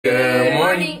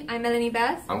I'm Melanie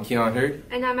Bass. I'm Keon Hurd.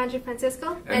 And I'm Andrew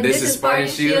Francisco. And this is Spartan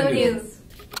Shield News.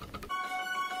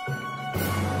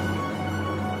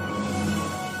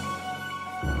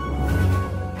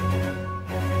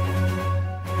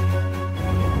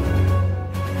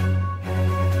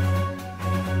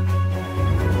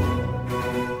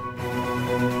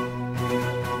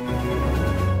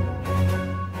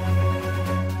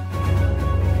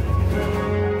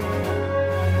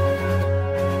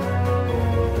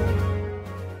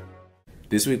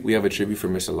 This week we have a tribute for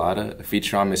Miss Lara, a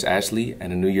feature on Miss Ashley,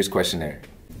 and a New Year's questionnaire.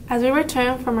 As we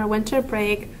return from our winter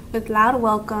break with loud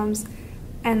welcomes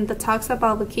and the talks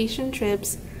about vacation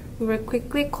trips, we were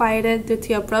quickly quieted due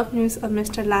to abrupt news of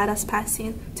Mr. Lara's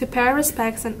passing. To pay our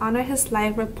respects and honor his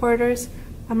life, reporters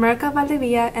America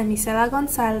Valdivia and Misela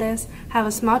Gonzalez have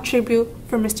a small tribute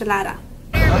for Mr. Lara.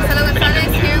 Misela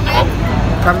Gonzalez here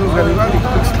with Carlos Garibaldi,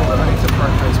 Park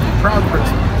High School, proud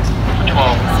person.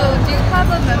 So, do you have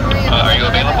a memory of are you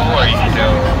available or are you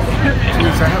still?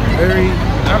 Yes, I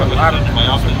have a lot of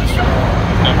memories with Mr.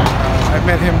 I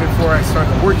met him before I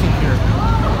started working here.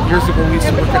 Years ago, we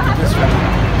used to work at the district.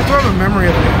 I do have a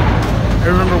memory of him. I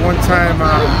remember one time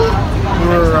we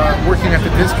were working at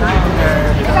the district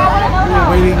and we were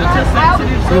waiting.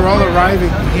 We were all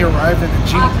arriving and he arrived in the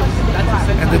Jeep.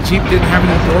 And the Jeep didn't have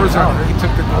any doors on it. He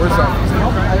took the doors off.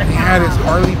 He had his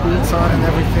Harley boots on and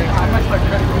everything.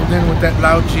 And then with that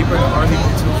loud Jeep and the Harley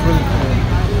boots, it was really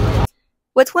cool.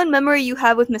 What's one memory you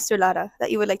have with Mr. Lara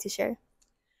that you would like to share?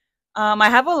 I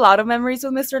have a lot of memories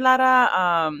with Mr.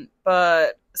 Lara,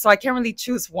 but so I can't really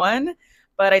choose one.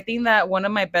 But I think that one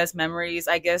of my best memories,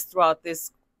 I guess, throughout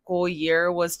this school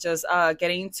year was just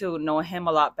getting to know him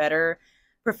a lot better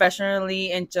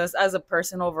professionally and just as a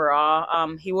person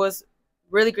overall. He was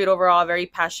really great overall, very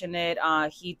passionate.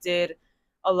 He did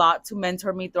a lot to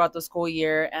mentor me throughout the school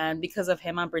year, and because of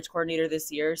him, I'm bridge coordinator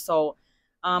this year. So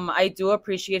I do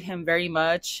appreciate him very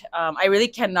much. I really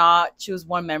cannot choose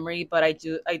one memory, but I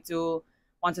do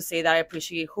want to say that I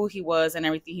appreciate who he was and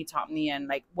everything he taught me and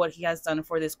like what he has done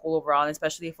for this school overall, and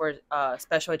especially for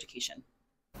special education.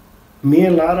 Me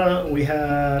and Lara, we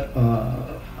had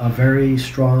a very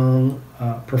strong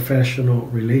professional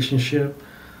relationship.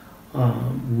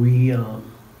 We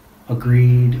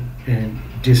agreed and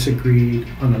disagreed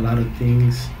on a lot of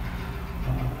things.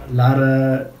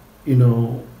 Lara, you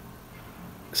know,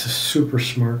 is a super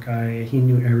smart guy. He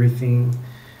knew everything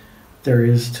there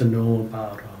is to know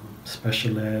about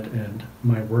special ed and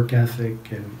my work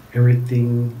ethic and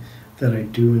everything that I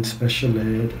do in special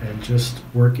ed and just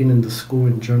working in the school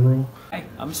in general. Hi,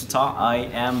 I'm Mr. Ta. I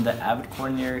am the AVID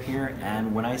coordinator here,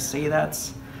 and when I say that,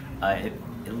 it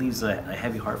leaves a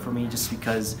heavy heart for me just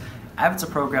because AVID's a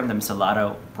program that Mr.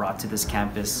 Lara brought to this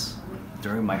campus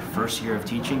during my first year of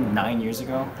teaching 9 years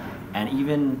ago. And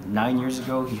even 9 years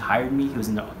ago, he hired me, he was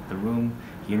in the room,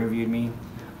 he interviewed me.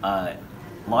 A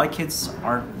lot of kids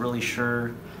aren't really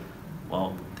sure,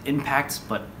 well, the impacts,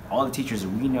 but all the teachers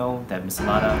we know that Mr.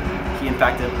 Lara, he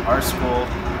impacted our school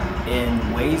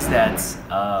in ways that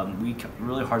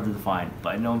really hard to define.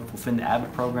 But I know within the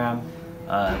AVID program,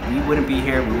 we wouldn't be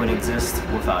here, we wouldn't exist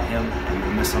without him. We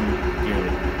would miss him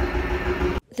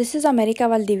dearly. This is America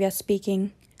Valdivia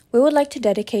speaking. We would like to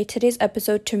dedicate today's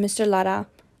episode to Mr. Lara,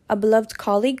 a beloved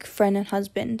colleague, friend, and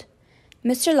husband.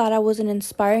 Mr. Lara was an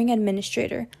inspiring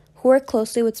administrator who worked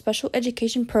closely with special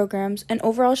education programs and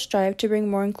overall strived to bring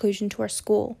more inclusion to our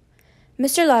school.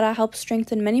 Mr. Lara helped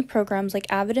strengthen many programs like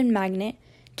AVID and Magnet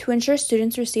to ensure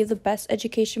students receive the best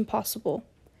education possible.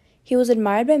 He was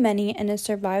admired by many and is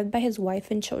survived by his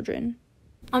wife and children.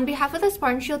 On behalf of the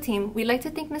Spartan Shield team, we'd like to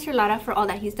thank Mr. Lara for all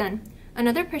that he's done.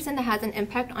 Another person that has an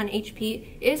impact on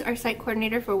HP is our site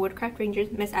coordinator for Woodcraft Rangers,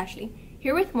 Miss Ashley.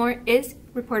 Here with more is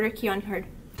reporter Keon Hurd.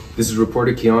 This is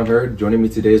reporter Keon Hurd. Joining me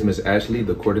today is Miss Ashley,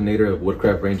 the coordinator of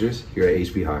Woodcraft Rangers here at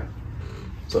HP High.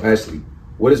 So Ashley,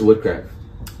 what is Woodcraft?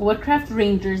 Woodcraft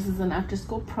Rangers is an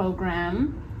after-school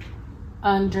program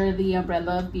under the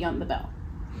umbrella of Beyond the Bell.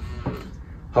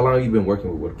 How long have you been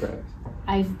working with Woodcraft?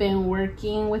 I've been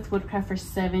working with Woodcraft for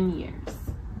 7 years.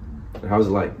 And how's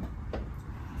it like?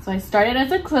 So I started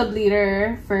as a club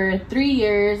leader for 3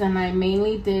 years, and I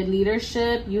mainly did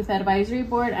leadership, youth advisory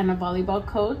board, and a volleyball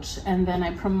coach. And then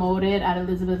I promoted at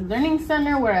Elizabeth Learning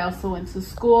Center, where I also went to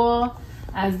school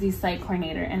as the site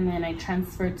coordinator. And then I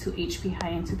transferred to HP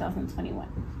High in 2021.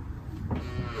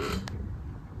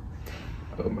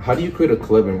 How do you create a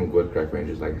club in Woodcraft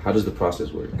Rangers? Like, how does the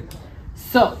process work?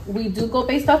 So we do go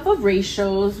based off of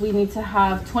ratios. We need to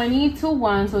have 20 to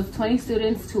 1, so it's 20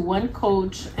 students to 1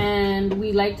 coach. And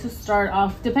we like to start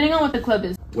off, depending on what the club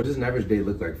is. What does an average day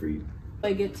look like for you?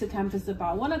 I get to campus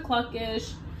about 1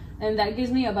 o'clock-ish, And that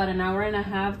gives me about an hour and a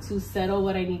half to settle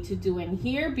what I need to do in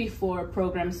here before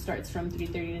program starts from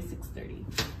 3:30 to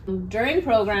 6:30. During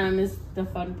program is the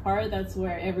fun part. That's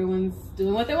where everyone's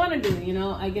doing what they want to do. You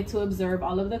know, I get to observe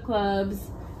all of the clubs,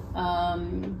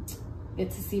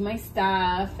 get to see my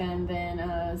staff, and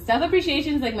then staff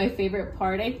appreciation is like my favorite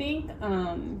part, I think,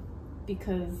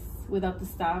 because without the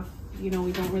staff, you know,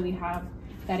 we don't really have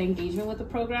that engagement with the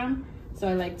program. So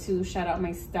I like to shout out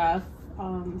my staff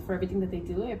for everything that they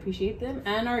do. I appreciate them,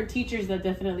 and our teachers that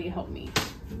definitely help me.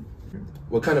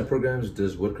 What kind of programs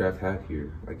does Woodcraft have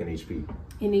here, like in HP?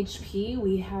 In HP,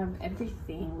 we have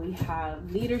everything. We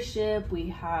have leadership, we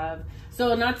have,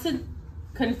 so not to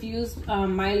confuse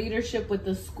my leadership with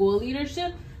the school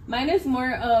leadership, mine is more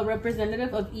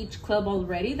representative of each club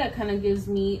already. That kind of gives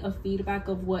me a feedback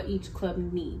of what each club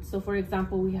needs. So for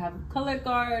example, we have color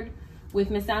guard with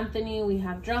Miss Anthony, we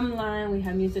have drumline, we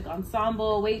have music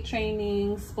ensemble, weight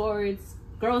training, sports,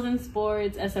 girls in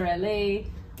sports, SRLA,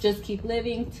 Just Keep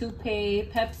Living, Toupee,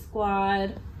 Pep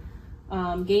Squad,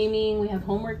 gaming. We have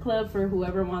homework club for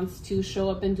whoever wants to show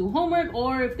up and do homework,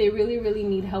 or if they really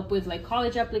need help with like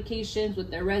college applications, with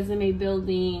their resume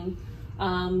building.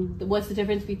 What's the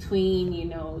difference between, you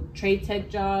know, trade tech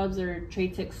jobs or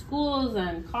trade tech schools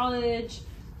and college,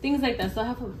 things like that. So I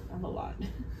have a lot.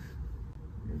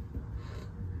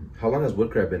 How long has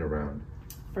Woodcraft been around?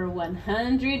 For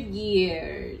 100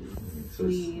 years. So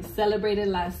we celebrated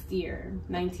last year,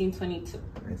 1922.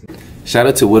 Shout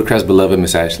out to Woodcraft's beloved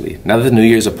Miss Ashley. Now that the New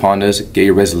Year's upon us, get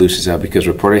your resolutions out because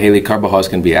reporter Haley Carbajal is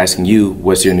going to be asking you,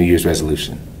 what's your New Year's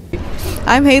resolution?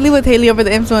 I'm Haley with Haley Over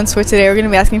the Influence. For today, we're going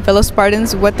to be asking fellow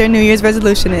Spartans what their New Year's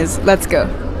resolution is. Let's go.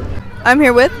 I'm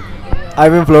here with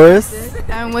Ivan Flores.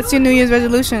 And what's your New Year's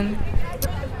resolution?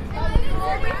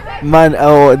 Man,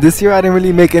 this year I didn't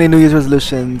really make any New Year's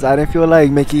resolutions. I didn't feel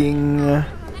like making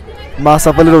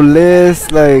myself a little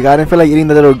list. Like, I didn't feel like eating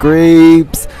the little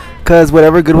grapes. Because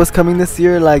whatever good was coming this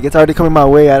year, like, it's already coming my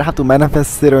way. I don't have to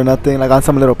manifest it or nothing. Like, on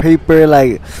some little paper.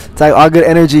 Like, it's like all good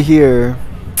energy here.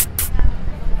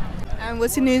 And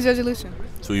what's your New Year's resolution?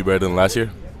 To be better than last year.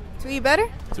 To eat better?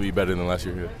 To be better than last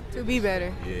year, yeah. To be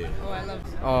better. Yeah. Oh, I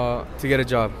love it. To get a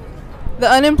job. The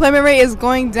unemployment rate is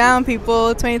going down,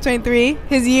 people. 2023,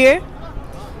 his year.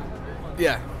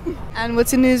 Yeah. And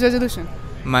what's your New Year's resolution?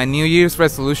 My New Year's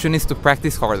resolution is to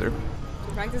practice harder.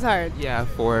 Practice hard. Yeah,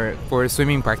 for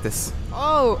swimming practice.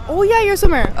 Oh yeah, you're a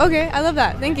swimmer. Okay, I love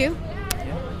that. Thank you.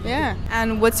 Yeah.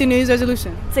 And what's your New Year's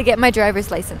resolution? To get my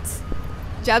driver's license.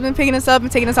 Jasmine picking us up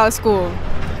and taking us out of school.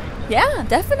 Yeah,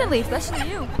 definitely, especially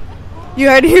you. You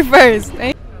heard it here first.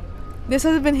 This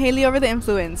has been Haley Over the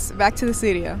Influence. Back to the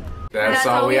studio. That's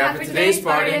all we have for today,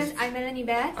 Spartans. I'm Melanie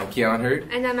Beth. I'm Keon Hurt.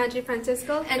 And I'm Andrew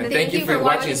Francisco. And thank you for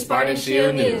watching Spartan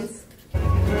Shield News.